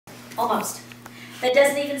Almost. That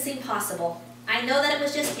doesn't even seem possible. I know that it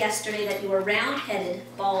was just yesterday that you were round-headed,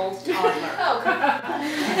 bald toddler. Oh,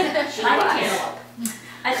 Like a cantaloupe.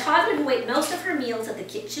 A toddler who ate most of her meals at the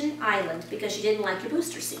kitchen island because she didn't like your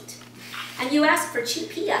booster seat. And you asked for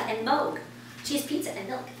pia and mogue, cheese pizza and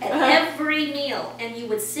milk, at every meal. And you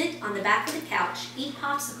would sit on the back of the couch, eat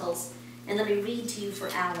popsicles, and let me read to you for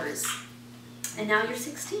hours. And now you're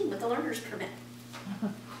 16 with a learner's permit.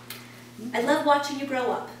 I love watching you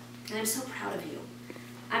grow up, and I'm so proud of you.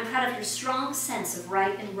 I'm proud of your strong sense of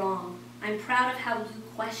right and wrong. I'm proud of how you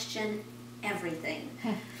question everything.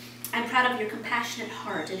 I'm proud of your compassionate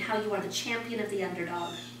heart and how you are the champion of the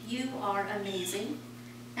underdog. You are amazing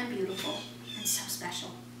and beautiful and so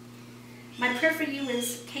special. My prayer for you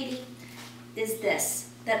is, Katie, is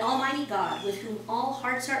this, that Almighty God, with whom all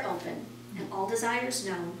hearts are open and all desires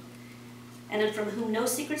known, and from whom no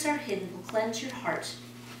secrets are hidden, will cleanse your heart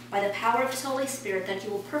by the power of his Holy Spirit, that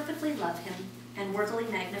you will perfectly love him and worthily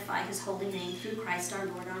magnify his holy name through Christ our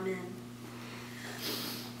Lord. Amen.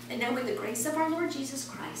 And now may the grace of our Lord Jesus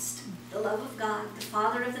Christ, the love of God, the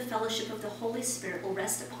Father, of the fellowship of the Holy Spirit will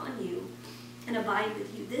rest upon you and abide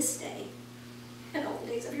with you this day and all the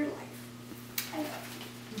days of your life. I love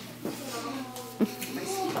you. My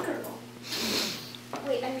sweet girl.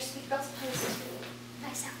 wait, and your sweet girl's supposed to be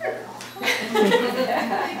my sour girl.